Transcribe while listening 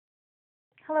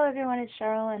Hello everyone, it's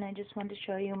Cheryl, and I just wanted to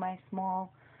show you my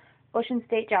small Ocean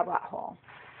State job lot haul.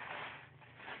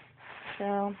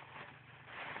 So,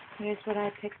 here's what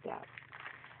I picked up.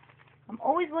 I'm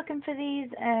always looking for these,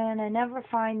 and I never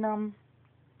find them.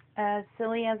 As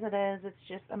silly as it is, it's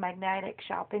just a magnetic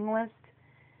shopping list.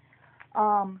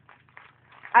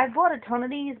 I've bought a ton of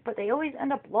these, but they always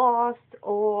end up lost,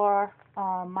 or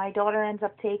my daughter ends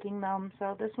up taking them.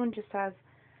 So this one just has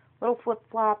little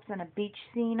flip-flops and a beach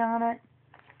scene on it,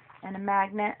 and a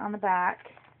magnet on the back,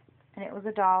 and it was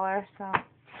 $1, so I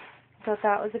thought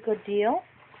that was a good deal.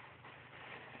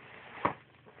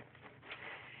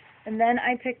 And then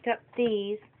I picked up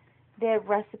these. They're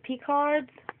recipe cards.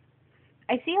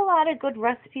 I see a lot of good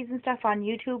recipes and stuff on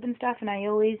YouTube and stuff, and I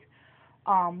always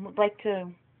would like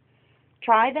to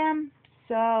try them.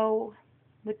 So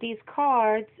with these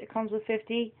cards, it comes with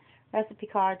 50 recipe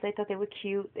cards. I thought they were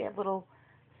cute. They have little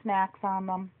snacks on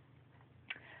them,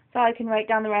 so I can write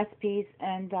down the recipes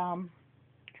and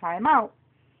try them out.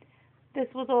 This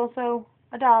was also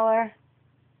 $1.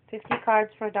 50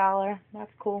 cards for $1.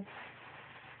 That's cool.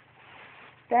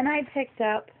 Then I picked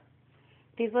up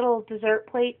these little dessert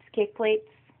plates, cake plates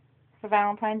for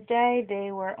Valentine's Day.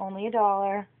 They were only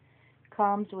 $1.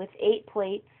 Comes with 8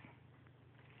 plates.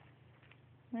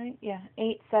 Right? Yeah,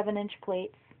 8 7-inch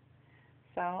plates.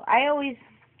 So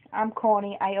I'm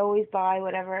corny. I always buy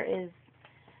whatever is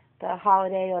the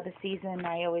holiday or the season.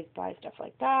 I always buy stuff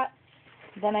like that.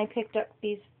 Then I picked up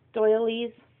these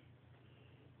doilies.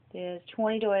 There's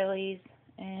 20 doilies,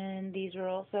 and these were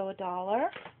also $1.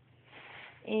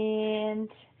 And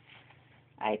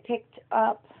I picked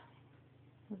up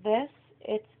this.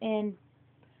 It's in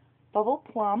Bubble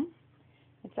Plum.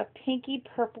 It's a pinky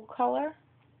purple color.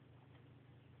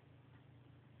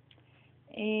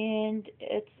 And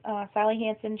it's Sally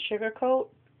Hansen Sugar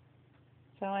Coat.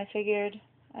 So I figured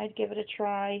I'd give it a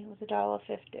try. It was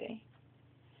 $1.50.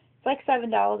 It's like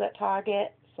 $7 at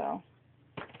Target, so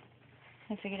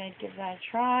I figured I'd give that a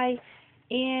try.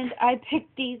 And I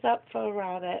picked these up for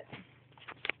Robert.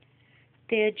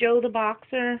 They're Joe the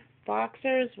Boxer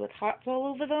boxers with hearts all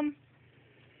over them.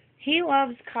 He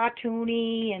loves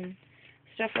cartoony and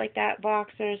stuff like that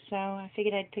boxers, so I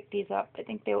figured I'd pick these up. I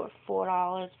think they were $4,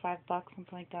 $5, something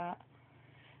like that.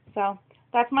 So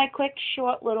that's my quick,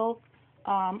 short little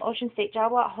Ocean State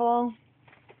job lot haul.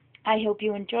 I hope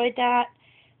you enjoyed that.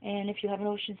 And if you have an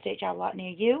Ocean State job lot near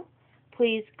you,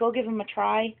 please go give them a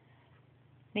try.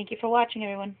 Thank you for watching,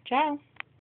 everyone. Ciao.